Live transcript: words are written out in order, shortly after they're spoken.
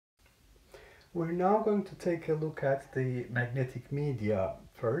We're now going to take a look at the magnetic media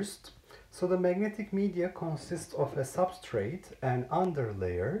first. So the magnetic media consists of a substrate, an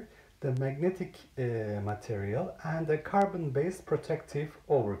underlayer, the magnetic material, and a carbon-based protective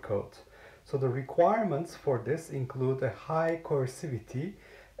overcoat. So the requirements for this include a high coercivity,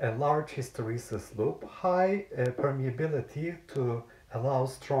 a large hysteresis loop, high permeability to allow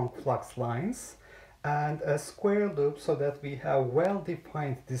strong flux lines, and a square loop so that we have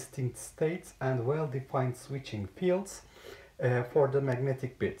well-defined distinct states and well-defined switching fields for the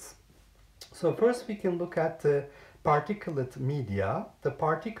magnetic bits. So first we can look at the particulate media. The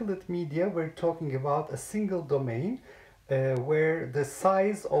particulate media, we're talking about a single domain where the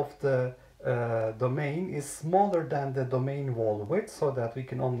size of the domain is smaller than the domain wall width, so that we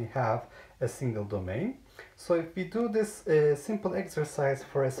can only have a single domain. So if we do this simple exercise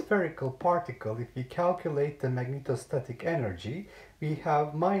for a spherical particle, if we calculate the magnetostatic energy, we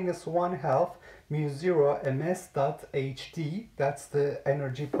have minus 1/2 mu 0 ms dot hd. That's the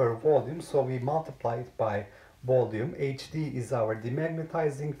energy per volume, so we multiply it by volume. Hd is our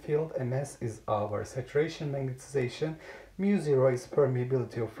demagnetizing field, ms is our saturation magnetization, mu 0 is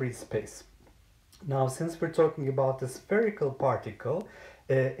permeability of free space. Now, since we're talking about the spherical particle,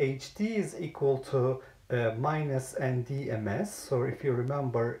 hd is equal to minus nd ms. So if you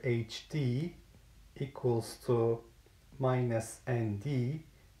remember, hd equals to minus nd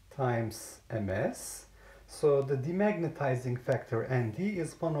times ms. So the demagnetizing factor nd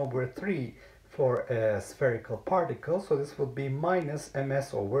is 1/3 for a spherical particle. So this would be minus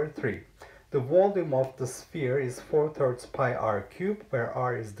ms/3. The volume of the sphere is 4/3 pi r cubed, where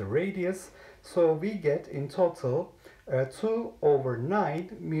r is the radius. So we get in total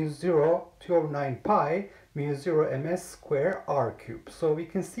 2/9 mu 0, 2/9 pi mu 0 ms square r cubed. So we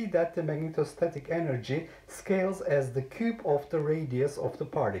can see that the magnetostatic energy scales as the cube of the radius of the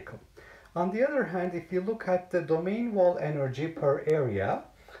particle. On the other hand, if you look at the domain wall energy per area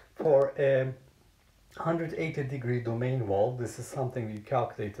for a 180-degree domain wall, this is something we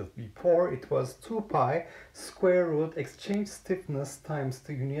calculated before. It was 2 pi square root exchange stiffness times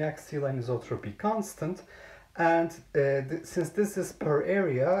the uniaxial anisotropy constant. And since this is per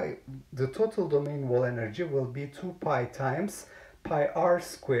area, the total domain wall energy will be 2 pi times pi r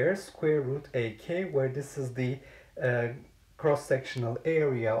square square root ak, where this is the cross-sectional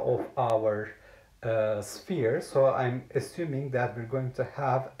area of our sphere. So I'm assuming that we're going to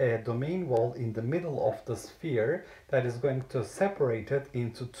have a domain wall in the middle of the sphere that is going to separate it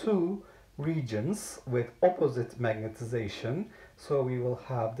into two regions with opposite magnetization. So we will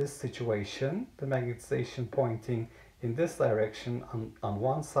have this situation, the magnetization pointing in this direction on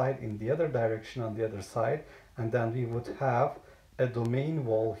one side, in the other direction on the other side, and then we would have a domain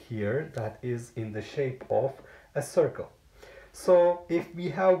wall here that is in the shape of a circle. So if we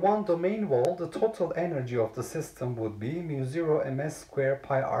have one domain wall, the total energy of the system would be mu 0 ms square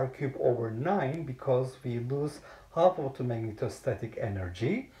pi r cubed over 9, because we lose half of the magnetostatic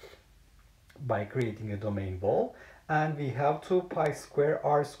energy by creating a domain wall, and we have 2 pi square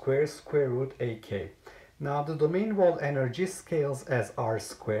r square square root ak. Now the domain wall energy scales as r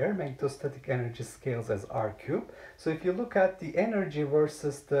square, magnetostatic energy scales as r cubed. So if you look at the energy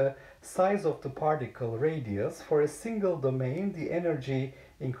versus the size of the particle radius, for a single domain the energy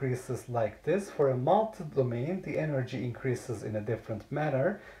increases like this. For a multi-domain the energy increases in a different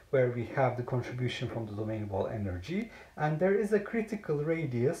manner, where we have the contribution from the domain wall energy, and there is a critical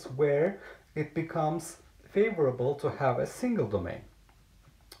radius where it becomes favorable to have a single domain.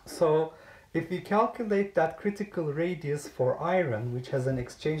 So if we calculate that critical radius for iron, which has an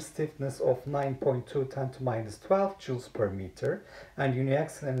exchange stiffness of 9.2 10 to minus 12 joules per meter and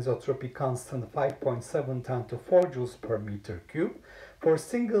uniaxial anisotropy constant 5.7 10 to 4 joules per meter cube, for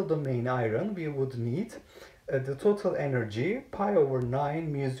single domain iron we would need the total energy pi over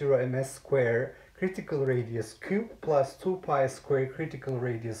 9 mu 0 ms square critical radius cube plus 2 pi square critical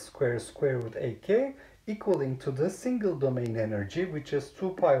radius square square root ak, equaling to the single domain energy, which is 2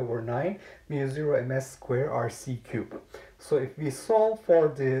 pi over 9 mu 0 ms square rc cube. So if we solve for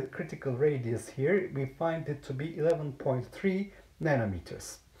the critical radius here, we find it to be 11.3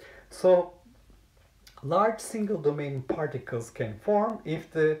 nanometers. So large single domain particles can form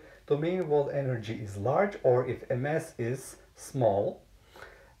if the domain wall energy is large, or if ms is small,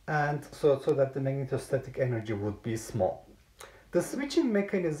 and so that the magnetostatic energy would be small. The switching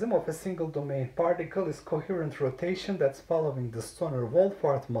mechanism of a single domain particle is coherent rotation that's following the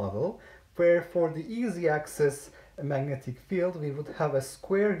Stoner-Wolfart model, where for the easy access magnetic field we would have a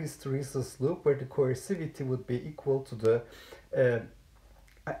square hysteresis loop where the coercivity would be equal to the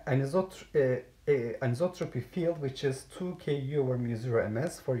anisotropy field, which is 2 Ku over mu 0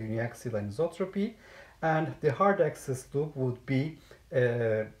 ms for uniaxial anisotropy, and the hard axis loop would be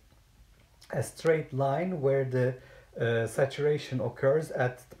a straight line where the saturation occurs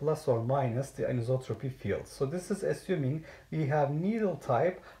at plus or minus the anisotropy field. So this is assuming we have needle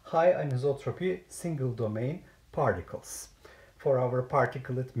type high anisotropy single domain particles for our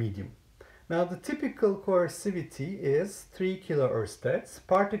particulate medium. Now the typical coercivity is 3 kiloerstads.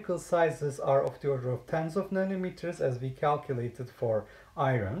 Particle sizes are of the order of tens of nanometers as we calculated for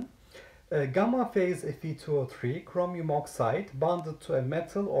iron. Gamma phase Fe2O3 chromium oxide bonded to a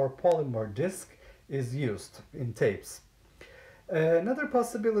metal or polymer disc is used in tapes. Another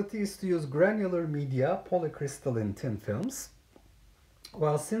possibility is to use granular media, polycrystalline thin films.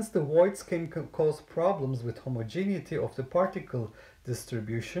 Well, since the voids can cause problems with homogeneity of the particle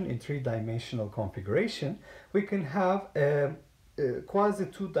distribution in three-dimensional configuration, we can have a quasi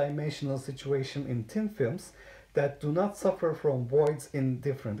two-dimensional situation in thin films that do not suffer from voids in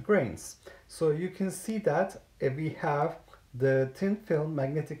different grains. So you can see that we have the thin film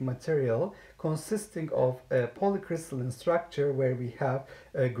magnetic material consisting of a polycrystalline structure where we have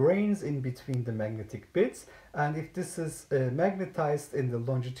grains in between the magnetic bits, and if this is magnetized in the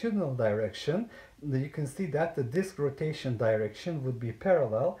longitudinal direction, you can see that the disk rotation direction would be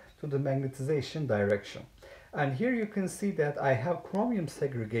parallel to the magnetization direction. And here you can see that I have chromium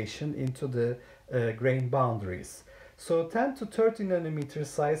segregation into the grain boundaries. So 10 to 30 nanometer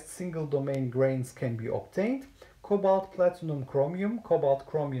sized single domain grains can be obtained. Cobalt, platinum, chromium, cobalt,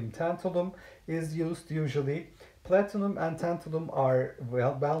 chromium, tantalum is used usually. Platinum and tantalum are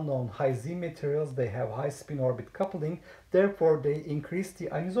well-known high Z materials. They have high spin orbit coupling. Therefore, they increase the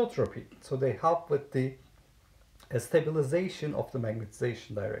anisotropy. So they help with the stabilization of the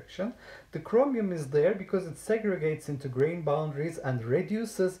magnetization direction. The chromium is there because it segregates into grain boundaries and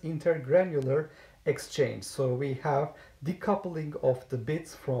reduces intergranular exchange. So we have decoupling of the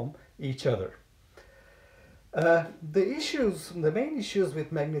bits from each other. The main issues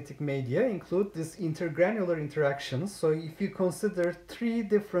with magnetic media include this intergranular interactions. So if you consider three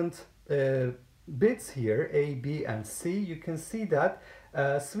different bits here, A, B, and C, you can see that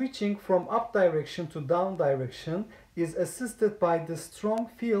switching from up direction to down direction is assisted by the strong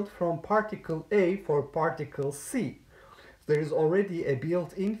field from particle A for particle C. There is already a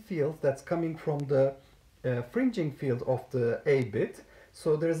built-in field that's coming from the fringing field of the A bit.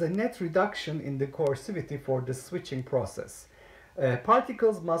 So there's a net reduction in the coercivity for the switching process.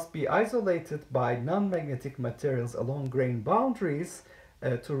 Particles must be isolated by non-magnetic materials along grain boundaries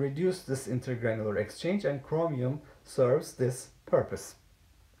to reduce this intergranular exchange, and chromium serves this purpose.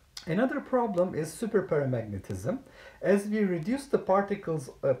 Another problem is superparamagnetism. As we reduce the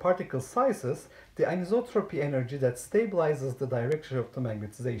particle sizes, the anisotropy energy that stabilizes the direction of the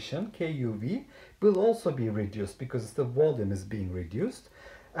magnetization, KUV, will also be reduced because the volume is being reduced.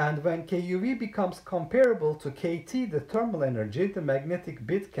 And when KUV becomes comparable to KT, the thermal energy, the magnetic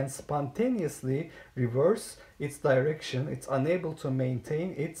bit can spontaneously reverse its direction. It's unable to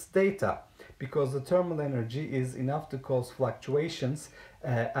maintain its data because the thermal energy is enough to cause fluctuations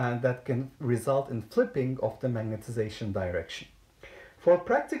and that can result in flipping of the magnetization direction. For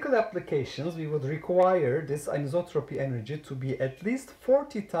practical applications, we would require this anisotropy energy to be at least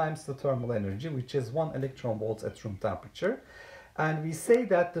 40 times the thermal energy, which is 1 electron volts at room temperature. And we say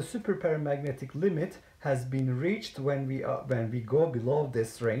that the superparamagnetic limit has been reached when we go below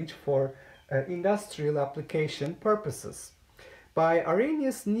this range for industrial application purposes. By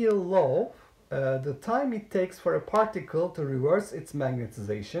Arrhenius-Neal law, the time it takes for a particle to reverse its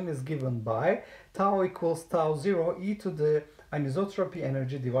magnetization is given by tau equals tau 0 e to the anisotropy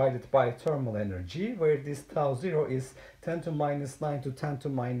energy divided by thermal energy, where this tau 0 is 10 to minus 9 to 10 to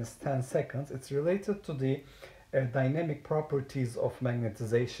minus 10 seconds. It's related to the dynamic properties of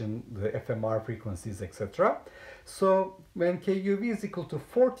magnetization, the FMR frequencies, etc. So when KUV is equal to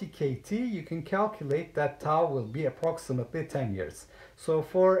 40 KT, you can calculate that tau will be approximately 10 years. So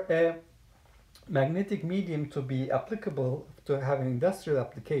for a magnetic medium to be applicable to have an industrial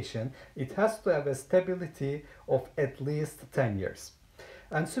application, it has to have a stability of at least 10 years.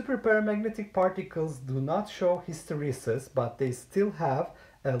 And superparamagnetic particles do not show hysteresis, but they still have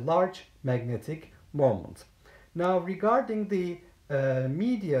a large magnetic moment. Now, regarding the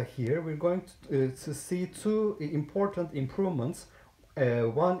media here, we're going to see two important improvements.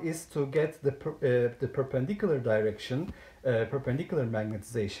 One is to get the perpendicular direction, perpendicular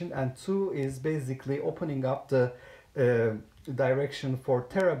magnetization, and two is basically opening up the direction for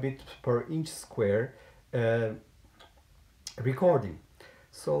terabit per inch square recording.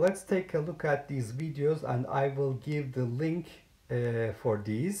 So let's take a look at these videos, and I will give the link for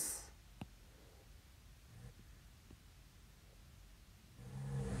these.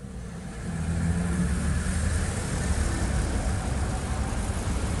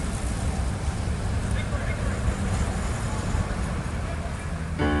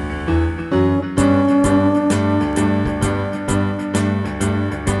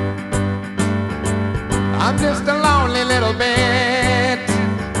 I'm just a lonely little bit,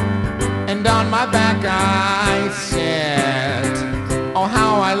 and on my back I sit. Oh,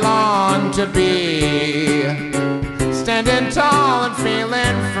 how I long to be standing tall and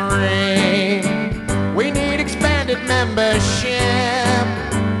feeling free. We need expanded membership,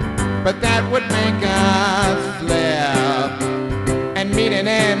 but that would make us flip and meet an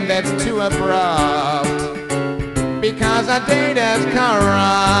end that's too abrupt, because our data's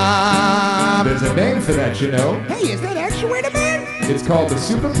corrupt. There's a name for that, you know. Hey, is that actuator man? It's called the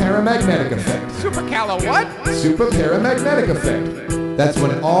superparamagnetic effect. Supercalo what? Superparamagnetic effect. That's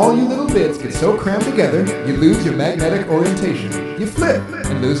when all you little bits get so crammed together, you lose your magnetic orientation. You flip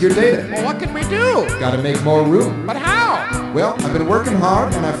and lose your data. Well, what can we do? Gotta make more room. But how? Well, I've been working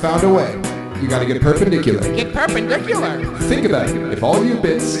hard and I found a way. You gotta get perpendicular. Get perpendicular. Think about it. If all you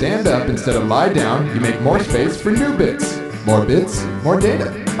bits stand up instead of lie down, you make more space for new bits. More bits, more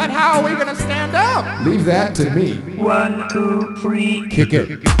data. But how are we gonna stand up? Leave that to me. 1, 2, 3. Kick it.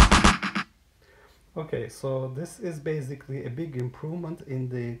 Okay, so this is basically a big improvement in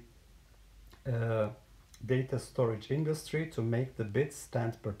the data storage industry to make the bits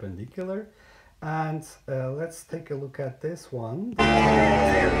stand perpendicular. And let's take a look at this one.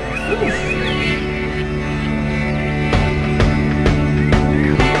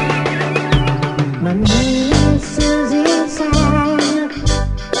 My name is Susie Song.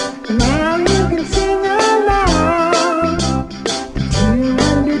 Now you can sing along.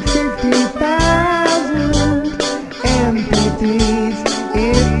 250,000 MP3s,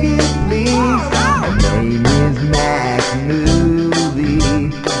 if you please. My name is Mac Movie,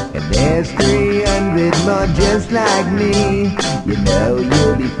 and there's 300 more just like me. You know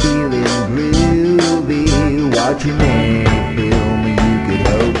you'll be feeling groovy watching any film you could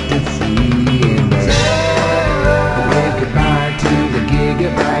hope to see. Goodbye to the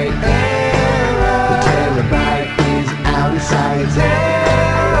gigabyte. The terabyte is out of sight.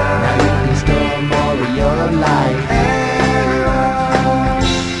 Now you can store more of your life.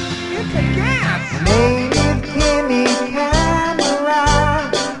 It's a gas. Name is Kenny Camera.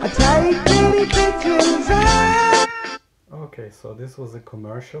 I take pretty pictures of. Okay, so this was a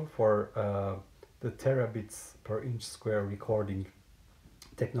commercial for the terabits per inch square recording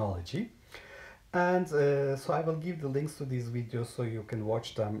technology. And so I will give the links to these videos so you can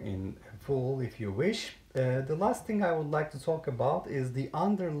watch them in full if you wish. The last thing I would like to talk about is the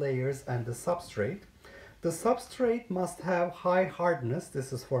underlayers and the substrate. The substrate must have high hardness.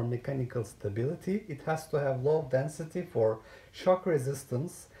 This is for mechanical stability. It has to have low density for shock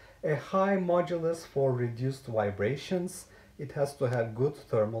resistance, a high modulus for reduced vibrations. It has to have good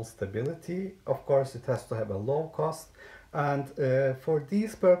thermal stability. Of course, it has to have a low cost. And for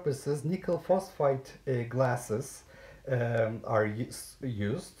these purposes, nickel phosphide glasses are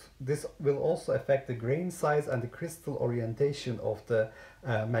used. This will also affect the grain size and the crystal orientation of the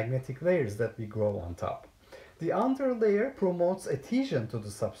magnetic layers that we grow on top. The underlayer promotes adhesion to the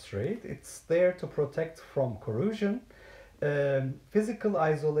substrate. It's there to protect from corrosion. Physical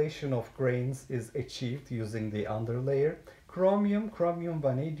isolation of grains is achieved using the underlayer. Chromium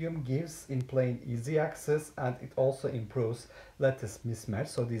vanadium gives in plane easy access, and it also improves lattice mismatch.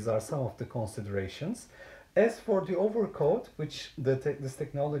 So these are some of the considerations. As for the overcoat, which this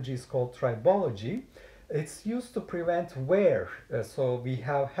technology is called tribology, it's used to prevent wear. So we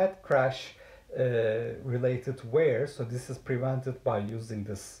have head crash related wear, so this is prevented by using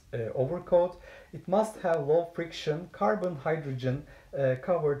this overcoat. It must have low friction. Carbon hydrogen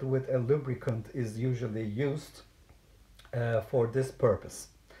covered with a lubricant is usually used for this purpose.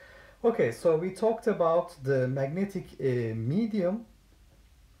 Okay, so we talked about the magnetic medium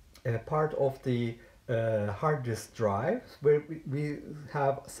part of the hard disk drive, where we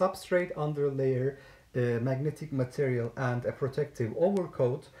have substrate underlayer, magnetic material, and a protective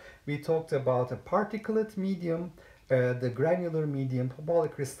overcoat. We talked about a particulate medium, the granular medium,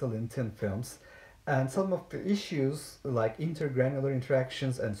 polycrystalline thin films, and some of the issues like intergranular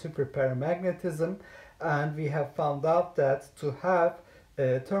interactions and superparamagnetism. And we have found out that to have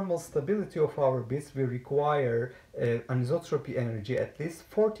thermal stability of our bits, we require anisotropy energy at least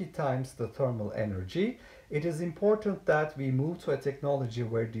 40 times the thermal energy. It is important that we move to a technology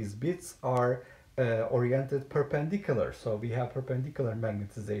where these bits are oriented perpendicular. So we have perpendicular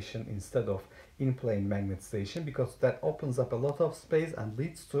magnetization instead of in-plane magnetization, because that opens up a lot of space and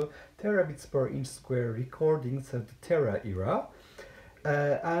leads to terabits per inch square recordings of the Tera era.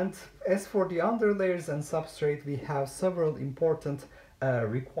 And as for the underlayers and substrate, we have several important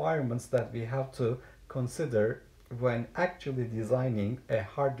requirements that we have to consider when actually designing a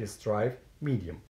hard disk drive medium.